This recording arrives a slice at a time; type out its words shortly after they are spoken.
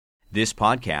This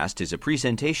podcast is a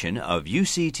presentation of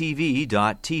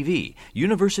UCTV.tv,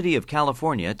 University of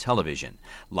California Television.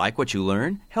 Like what you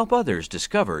learn? Help others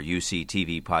discover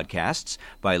UCTV podcasts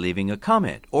by leaving a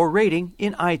comment or rating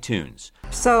in iTunes.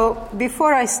 So,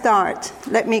 before I start,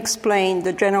 let me explain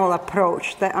the general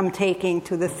approach that I'm taking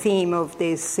to the theme of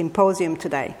this symposium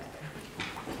today.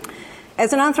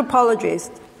 As an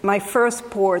anthropologist, my first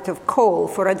port of call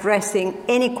for addressing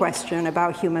any question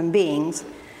about human beings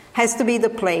has to be the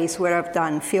place where I've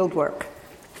done fieldwork.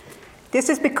 This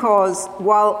is because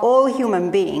while all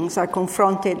human beings are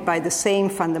confronted by the same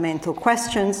fundamental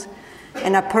questions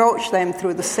and approach them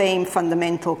through the same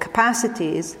fundamental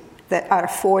capacities that are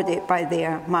afforded by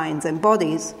their minds and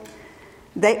bodies,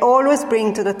 they always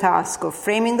bring to the task of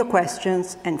framing the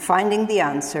questions and finding the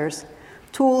answers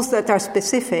tools that are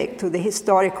specific to the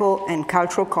historical and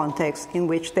cultural context in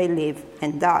which they live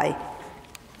and die.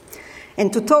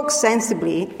 And to talk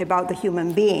sensibly about the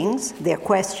human beings, their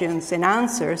questions and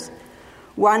answers,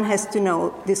 one has to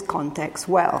know this context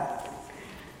well.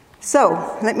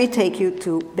 So, let me take you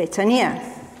to Betania,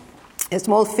 a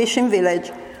small fishing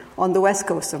village on the west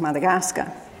coast of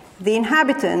Madagascar. The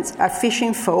inhabitants are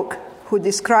fishing folk who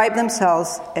describe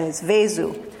themselves as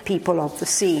Vezu, people of the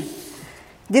sea.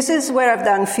 This is where I've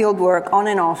done fieldwork on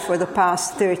and off for the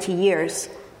past 30 years.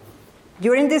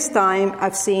 During this time,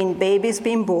 I've seen babies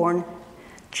being born,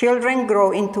 children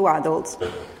grow into adults,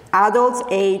 adults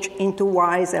age into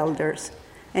wise elders,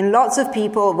 and lots of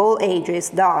people of all ages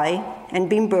die and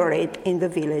being buried in the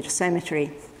village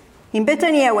cemetery. In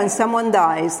Betania, when someone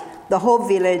dies, the whole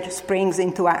village springs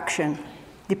into action.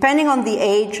 Depending on the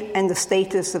age and the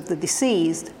status of the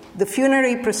deceased, the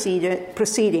funerary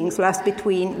proceedings last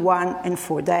between 1 and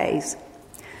 4 days.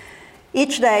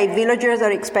 Each day, villagers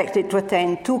are expected to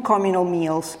attend 2 communal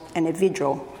meals and a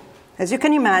vigil. As you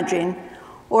can imagine,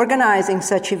 organizing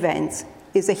such events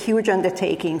is a huge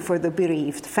undertaking for the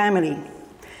bereaved family.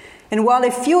 And while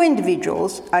a few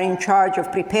individuals are in charge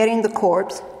of preparing the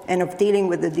corpse and of dealing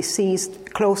with the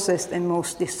deceased closest and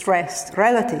most distressed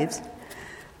relatives,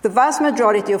 the vast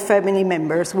majority of family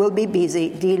members will be busy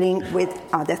dealing with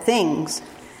other things.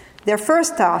 Their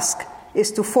first task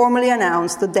is to formally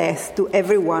announce the death to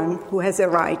everyone who has a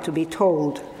right to be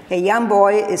told. A young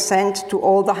boy is sent to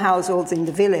all the households in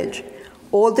the village.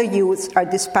 All the youths are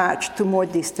dispatched to more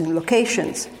distant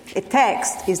locations. A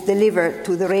text is delivered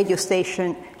to the radio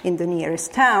station in the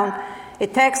nearest town, a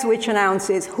text which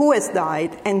announces who has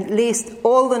died and lists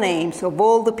all the names of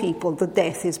all the people the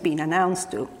death is being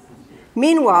announced to.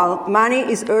 Meanwhile, money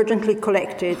is urgently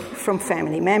collected from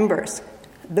family members.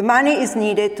 The money is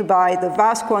needed to buy the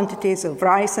vast quantities of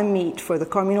rice and meat for the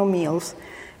communal meals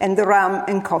and the rum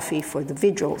and coffee for the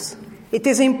vigils. It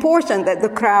is important that the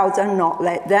crowds are not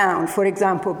let down, for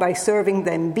example, by serving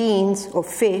them beans or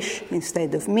fish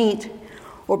instead of meat,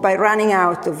 or by running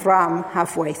out of rum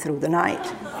halfway through the night.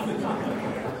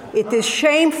 It is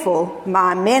shameful,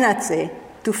 ma menatse,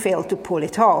 to fail to pull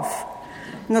it off.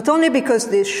 Not only because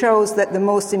this shows that the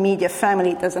most immediate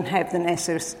family doesn't have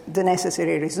the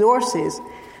necessary resources,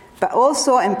 but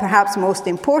also, and perhaps most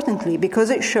importantly, because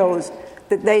it shows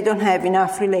that they don't have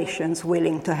enough relations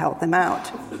willing to help them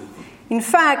out. In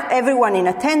fact, everyone in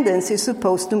attendance is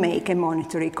supposed to make a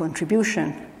monetary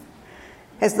contribution.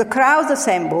 As the crowds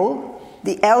assemble,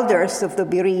 the elders of the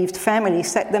bereaved family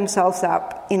set themselves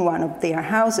up in one of their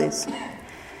houses.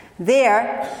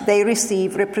 There, they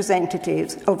receive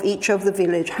representatives of each of the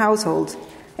village households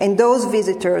and those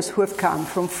visitors who have come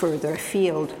from further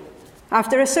afield.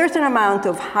 After a certain amount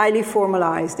of highly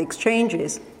formalized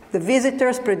exchanges, the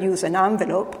visitors produce an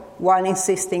envelope, one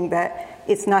insisting that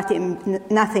it's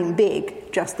nothing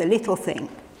big, just a little thing.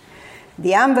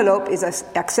 The envelope is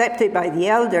accepted by the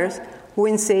elders, who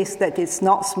insist that it's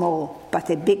not small, but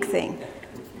a big thing.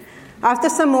 After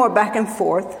some more back and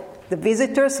forth, the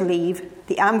visitors leave,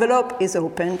 the envelope is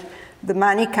opened, the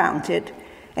money counted,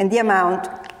 and the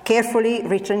amount carefully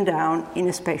written down in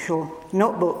a special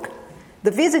notebook.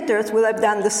 The visitors will have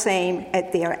done the same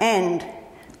at their end,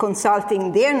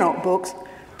 consulting their notebooks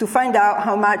to find out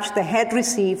how much they had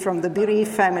received from the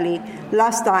bereaved family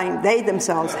last time they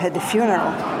themselves had a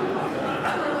funeral,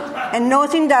 and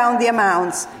noting down the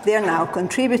amounts they are now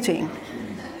contributing.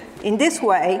 In this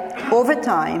way, over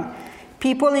time,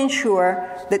 people ensure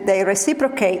that they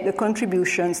reciprocate the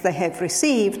contributions they have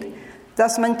received,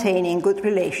 thus maintaining good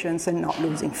relations and not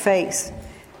losing face.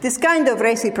 This kind of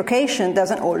reciprocation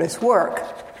doesn't always work,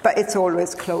 but it's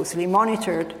always closely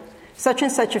monitored. Such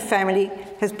and such a family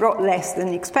has brought less than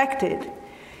expected.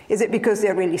 Is it because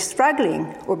they're really struggling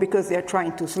or because they're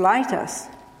trying to slight us?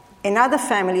 Another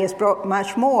family has brought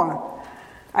much more.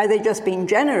 Are they just being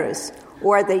generous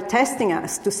Or are they testing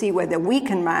us to see whether we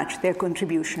can match their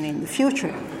contribution in the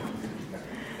future?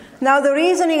 Now, the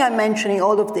reasoning I'm mentioning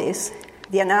all of this,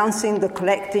 the announcing, the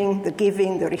collecting, the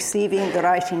giving, the receiving, the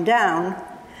writing down,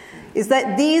 is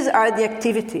that these are the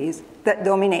activities that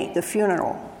dominate the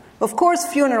funeral. Of course,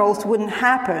 funerals wouldn't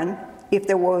happen if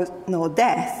there was no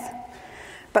death.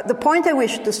 But the point I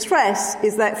wish to stress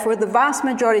is that for the vast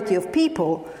majority of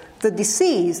people, the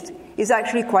deceased is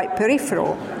actually quite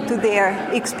peripheral to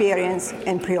their experience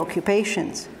and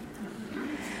preoccupations.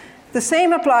 The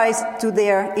same applies to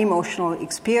their emotional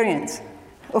experience.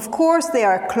 Of course,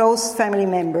 there are close family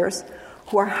members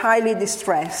who are highly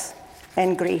distressed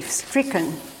and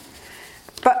grief-stricken.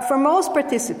 But for most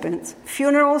participants,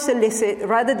 funerals elicit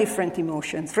rather different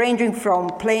emotions, ranging from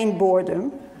plain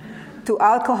boredom to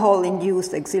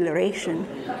alcohol-induced exhilaration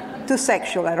to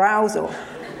sexual arousal.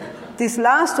 This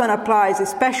last one applies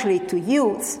especially to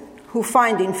youths who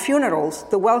find in funerals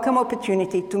the welcome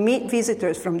opportunity to meet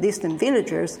visitors from distant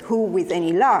villagers who, with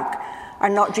any luck, are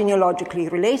not genealogically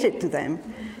related to them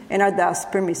and are thus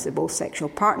permissible sexual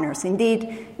partners.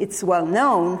 Indeed, it's well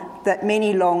known that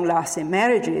many long-lasting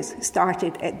marriages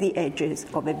started at the edges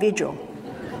of a vigil.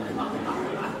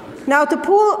 Now, to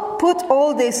put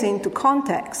all this into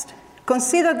context,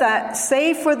 consider that,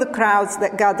 save for the crowds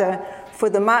that gather for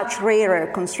the much rarer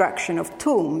construction of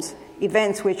tombs,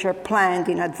 events which are planned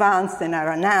in advance and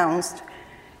are announced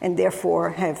and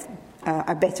therefore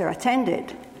are better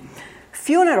attended,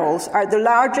 funerals are the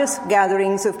largest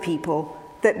gatherings of people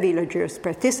that villagers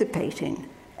participate in.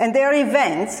 And they are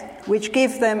events which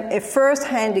give them a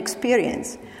first-hand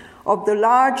experience of the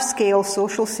large-scale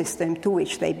social system to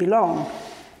which they belong.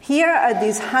 Here are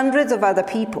these hundreds of other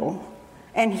people,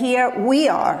 and here we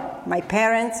are, my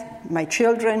parents, my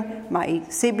children, my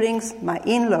siblings, my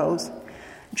in-laws,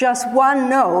 just one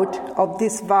node of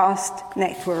this vast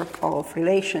network of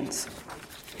relations.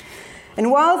 And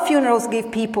while funerals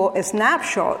give people a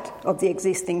snapshot of the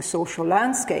existing social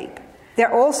landscape, there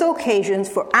are also occasions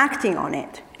for acting on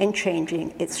it and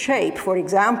changing its shape. For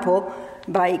example,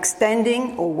 by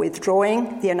extending or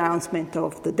withdrawing the announcement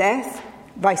of the death,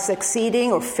 by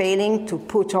succeeding or failing to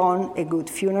put on a good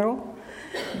funeral,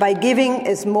 by giving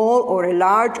a small or a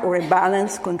large or a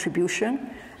balanced contribution,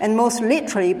 and most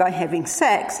literally by having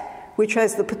sex, which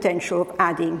has the potential of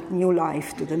adding new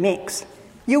life to the mix.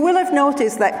 You will have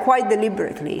noticed that quite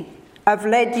deliberately, I've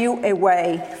led you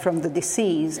away from the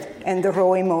deceased and the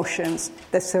raw emotions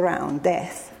that surround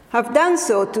death. I've done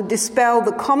so to dispel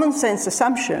the common sense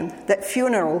assumption that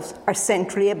funerals are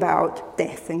centrally about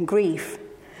death and grief,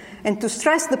 and to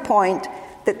stress the point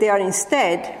that they are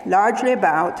instead largely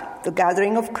about the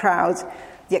gathering of crowds,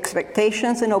 the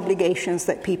expectations and obligations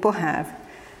that people have,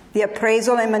 the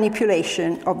appraisal and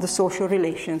manipulation of the social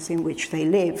relations in which they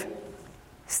live.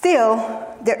 Still,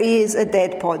 there is a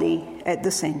dead body at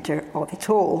the center of it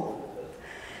all.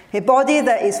 A body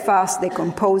that is fast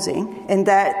decomposing and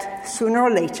that, sooner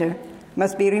or later,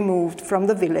 must be removed from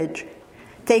the village,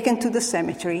 taken to the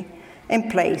cemetery, and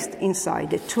placed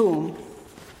inside a tomb,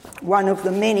 one of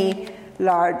the many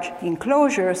large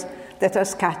enclosures that are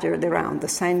scattered around the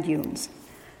sand dunes.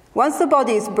 Once the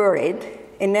body is buried,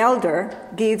 an elder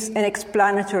gives an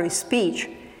explanatory speech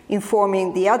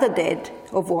informing the other dead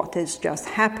of what has just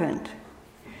happened.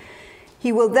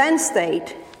 He will then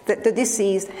state that the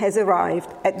deceased has arrived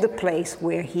at the place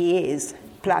where he is,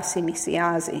 Placi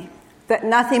Misiasi, that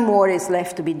nothing more is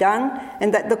left to be done,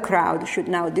 and that the crowd should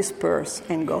now disperse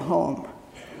and go home.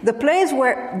 The place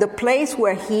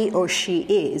where he or she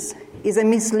is a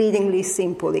misleadingly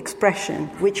simple expression,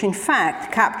 which in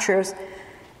fact captures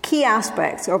key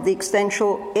aspects of the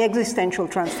existential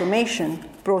transformation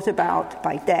brought about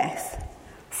by death.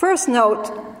 First,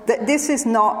 note that this is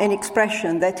not an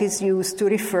expression that is used to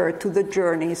refer to the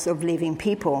journeys of living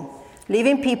people.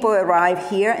 Living people arrive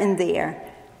here and there,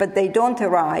 but they don't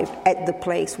arrive at the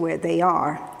place where they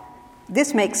are.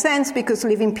 This makes sense because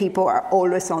living people are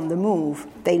always on the move.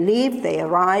 They leave, they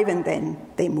arrive, and then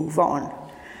they move on.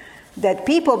 Dead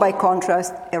people, by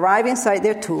contrast, arrive inside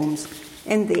their tombs,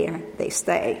 and there they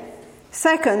stay.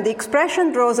 Second, the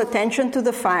expression draws attention to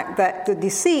the fact that the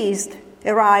deceased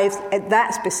arrives at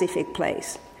that specific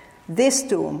place, this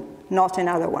tomb, not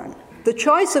another one. The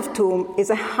choice of tomb is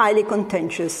a highly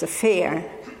contentious affair.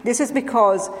 This is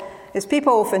because, as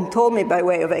people often told me by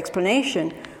way of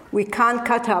explanation, we can't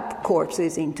cut up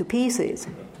corpses into pieces.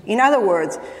 In other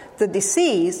words, the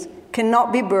deceased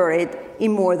cannot be buried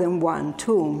in more than one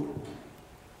tomb.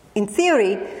 In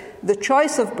theory, the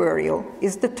choice of burial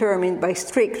is determined by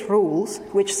strict rules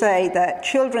which say that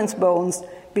children's bones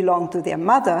belong to their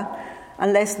mother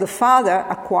unless the father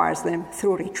acquires them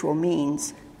through ritual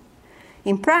means.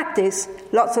 In practice,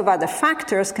 lots of other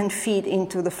factors can feed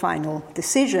into the final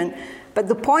decision, but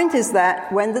the point is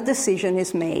that when the decision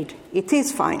is made, it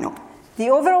is final. The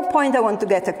overall point I want to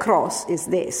get across is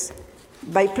this.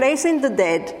 By placing the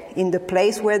dead in the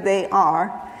place where they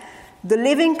are, the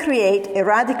living create a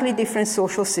radically different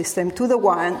social system to the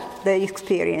one they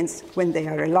experience when they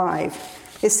are alive.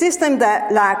 A system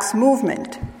that lacks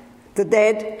movement. The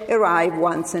dead arrive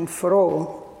once and for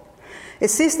all. A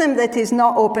system that is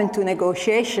not open to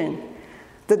negotiation.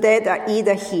 The dead are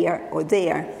either here or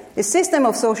there. A system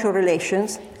of social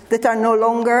relations that are no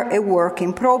longer a work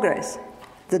in progress.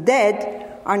 The dead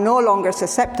are no longer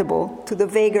susceptible to the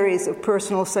vagaries of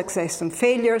personal success and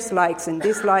failures, likes and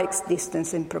dislikes,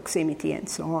 distance and proximity, and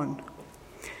so on.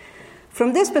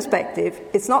 From this perspective,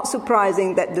 it's not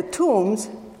surprising that the tombs,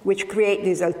 which create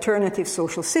this alternative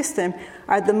social system,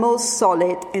 are the most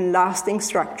solid and lasting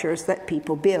structures that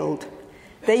people build.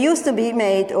 They used to be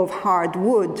made of hard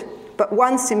wood, but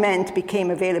once cement became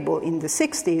available in the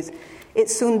 60s, it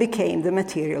soon became the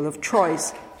material of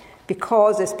choice.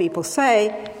 Because, as people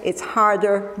say, it's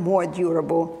harder, more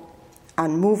durable,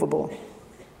 unmovable.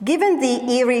 Given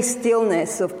the eerie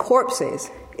stillness of corpses,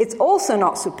 it's also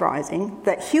not surprising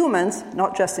that humans,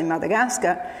 not just in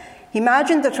Madagascar,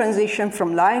 imagine the transition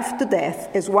from life to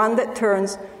death as one that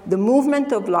turns the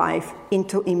movement of life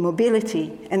into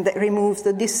immobility and that removes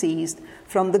the deceased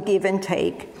from the give and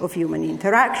take of human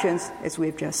interactions, as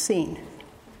we've just seen.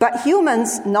 But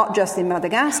humans, not just in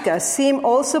Madagascar, seem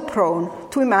also prone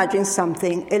to imagine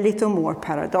something a little more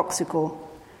paradoxical,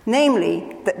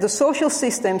 namely that the social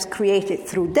systems created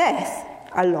through death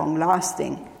are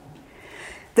long-lasting,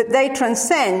 that they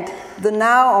transcend the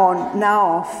now-on,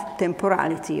 now-off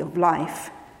temporality of life.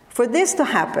 For this to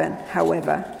happen,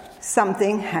 however,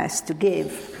 something has to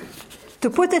give.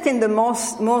 To put it in the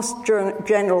most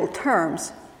general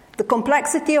terms, the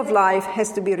complexity of life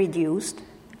has to be reduced,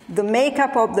 the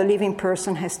makeup of the living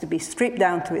person has to be stripped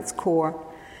down to its core,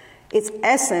 its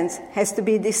essence has to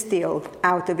be distilled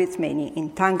out of its many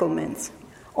entanglements.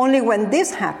 Only when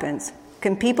this happens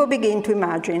can people begin to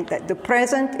imagine that the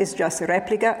present is just a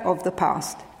replica of the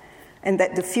past, and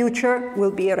that the future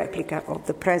will be a replica of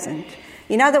the present.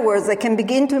 In other words, they can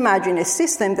begin to imagine a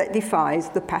system that defies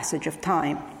the passage of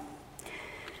time.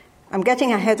 I'm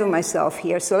getting ahead of myself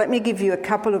here, so let me give you a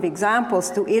couple of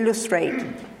examples to illustrate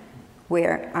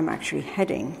where I'm actually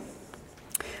heading.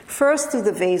 First, to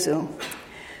the Vezo.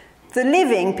 The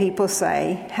living, people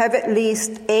say, have at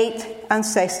least 8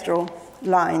 ancestral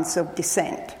lines of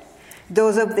descent,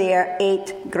 those of their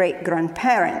 8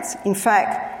 great-grandparents. In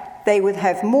fact, they would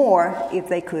have more if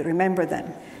they could remember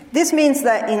them. This means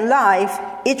that in life,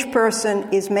 each person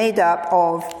is made up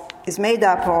of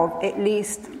at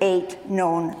least 8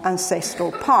 known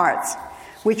ancestral parts,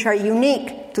 which are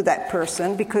unique to that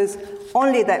person because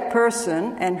only that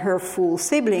person and her full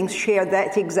siblings share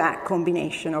that exact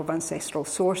combination of ancestral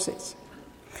sources.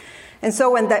 And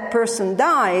so when that person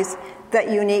dies,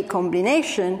 that unique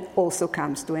combination also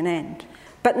comes to an end.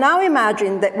 But now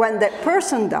imagine that when that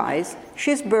person dies,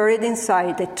 she's buried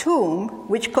inside a tomb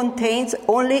which contains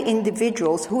only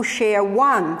individuals who share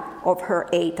one of her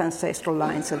 8 ancestral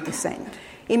lines of descent.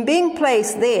 In being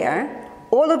placed there,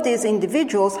 all of these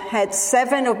individuals had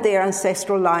 7 of their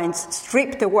ancestral lines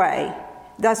stripped away,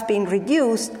 thus being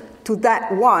reduced to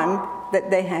that one that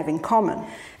they have in common.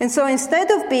 And so instead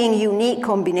of being unique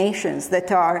combinations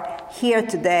that are here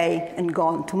today and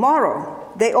gone tomorrow,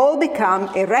 they all become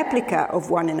a replica of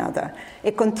one another,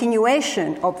 a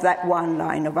continuation of that one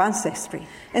line of ancestry.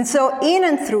 And so in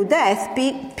and through death,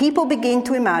 people begin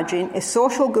to imagine a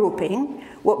social grouping,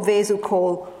 what Vezo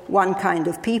call one kind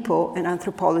of people, and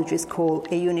anthropologists call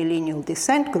a unilineal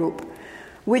descent group,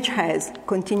 which has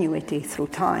continuity through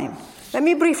time. Let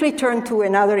me briefly turn to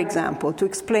another example to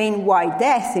explain why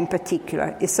death in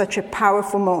particular is such a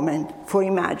powerful moment for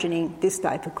imagining this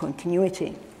type of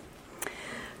continuity.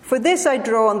 For this, I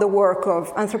draw on the work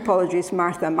of anthropologist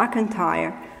Martha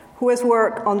McIntyre, who has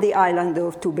worked on the island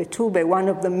of Tubetube, one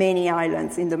of the many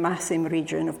islands in the Massim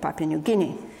region of Papua New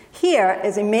Guinea. Here,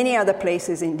 as in many other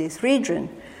places in this region,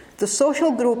 the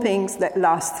social groupings that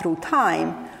last through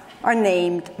time are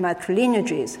named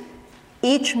matrilineages,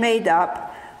 each made up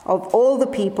of all the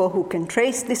people who can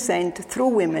trace descent through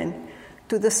women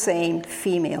to the same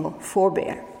female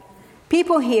forebear.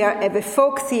 People here have a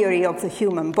folk theory of the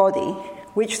human body,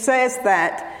 which says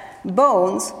that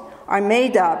bones are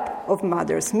made up of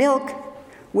mother's milk,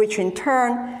 which in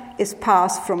turn is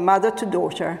passed from mother to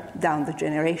daughter down the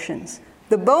generations.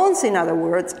 The bones, in other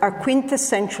words, are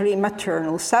quintessentially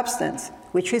maternal substance,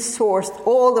 which is sourced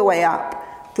all the way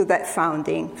up to that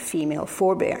founding female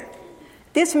forebear.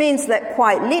 This means that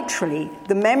quite literally,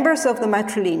 the members of the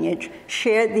matrilineage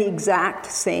share the exact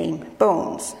same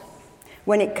bones.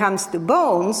 When it comes to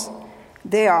bones,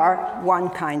 they are one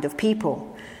kind of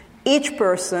people, each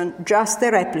person just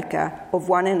a replica of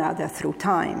one another through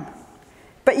time.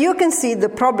 But you can see the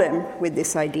problem with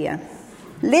this idea.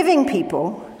 Living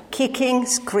people, kicking,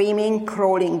 screaming,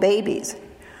 crawling babies,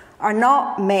 are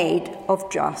not made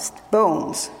of just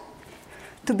bones.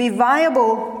 To be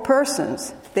viable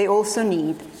persons, they also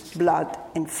need blood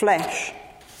and flesh.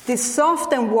 This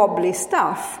soft and wobbly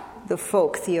stuff, the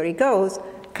folk theory goes,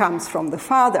 comes from the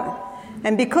father.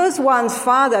 And because one's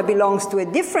father belongs to a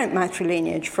different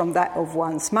matrilineage from that of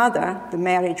one's mother, the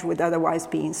marriage would otherwise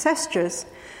be incestuous,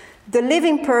 the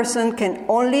living person can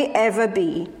only ever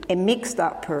be a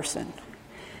mixed-up person,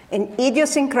 an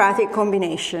idiosyncratic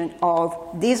combination of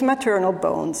these maternal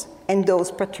bones and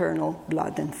those paternal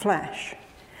blood and flesh.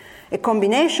 A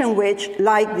combination which,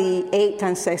 like the 8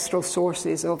 ancestral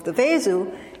sources of the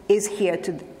Vesu, is here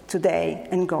today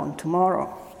and gone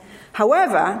tomorrow.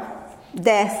 However,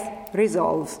 death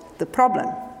resolves the problem.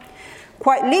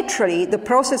 Quite literally, the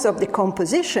process of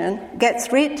decomposition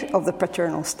gets rid of the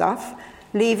paternal stuff,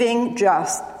 leaving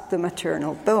just the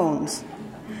maternal bones.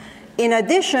 In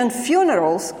addition,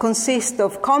 funerals consist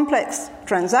of complex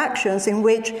transactions in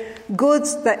which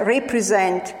goods that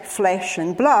represent flesh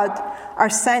and blood are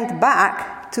sent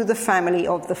back to the family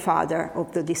of the father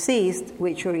of the deceased,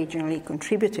 which originally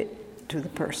contributed to the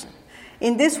person.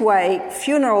 In this way,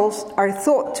 funerals are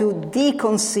thought to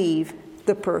deconceive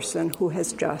the person who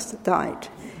has just died.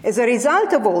 As a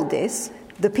result of all this,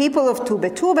 the people of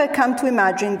Tube Tube come to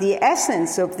imagine the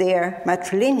essence of their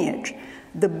matrilineage,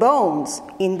 the bones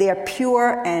in their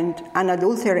pure and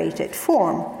unadulterated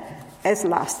form, as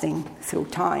lasting through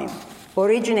time,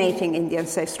 originating in the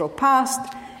ancestral past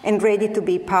and ready to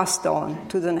be passed on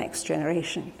to the next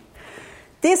generation.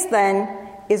 This, then,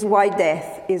 is why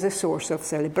death is a source of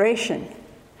celebration.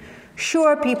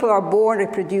 Sure, people are born,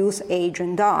 reproduce, age,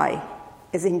 and die.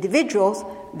 As individuals,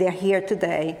 they're here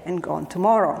today and gone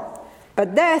tomorrow.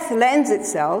 But death lends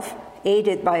itself,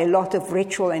 aided by a lot of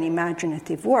ritual and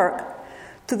imaginative work,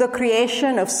 to the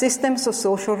creation of systems of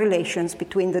social relations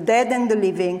between the dead and the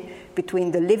living,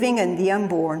 between the living and the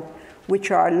unborn,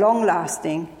 which are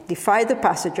long-lasting, defy the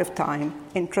passage of time,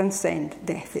 and transcend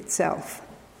death itself.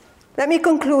 Let me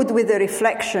conclude with a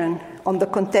reflection on the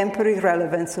contemporary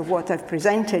relevance of what I've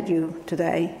presented you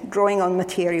today, drawing on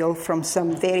material from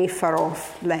some very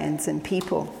far-off lands and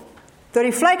people. The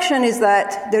reflection is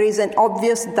that there is an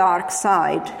obvious dark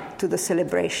side to the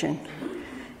celebration,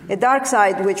 a dark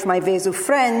side which my Vesu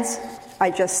friends,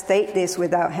 I just state this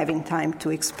without having time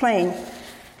to explain,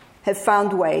 have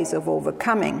found ways of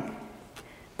overcoming,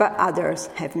 but others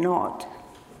have not.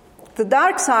 The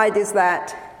dark side is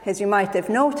that, as you might have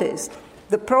noticed,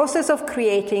 the process of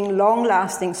creating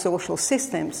long-lasting social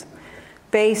systems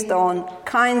based on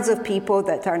kinds of people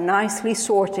that are nicely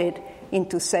sorted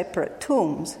into separate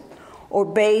tombs, or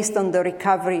based on the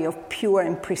recovery of pure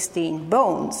and pristine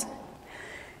bones,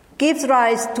 gives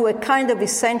rise to a kind of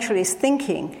essentialist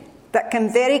thinking that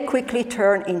can very quickly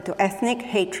turn into ethnic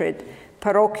hatred,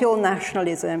 parochial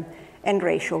nationalism, and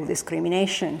racial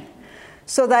discrimination.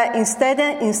 So that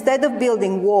instead of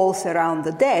building walls around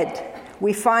the dead,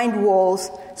 we find walls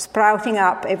sprouting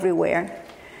up everywhere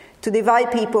to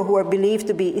divide people who are believed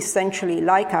to be essentially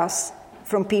like us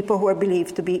from people who are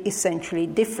believed to be essentially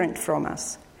different from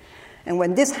us. And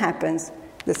when this happens,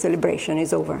 the celebration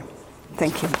is over.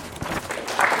 Thank you.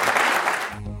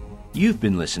 You've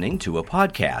been listening to a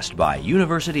podcast by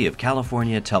University of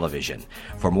California Television.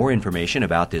 For more information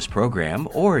about this program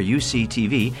or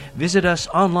UCTV, visit us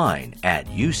online at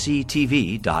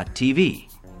uctv.tv.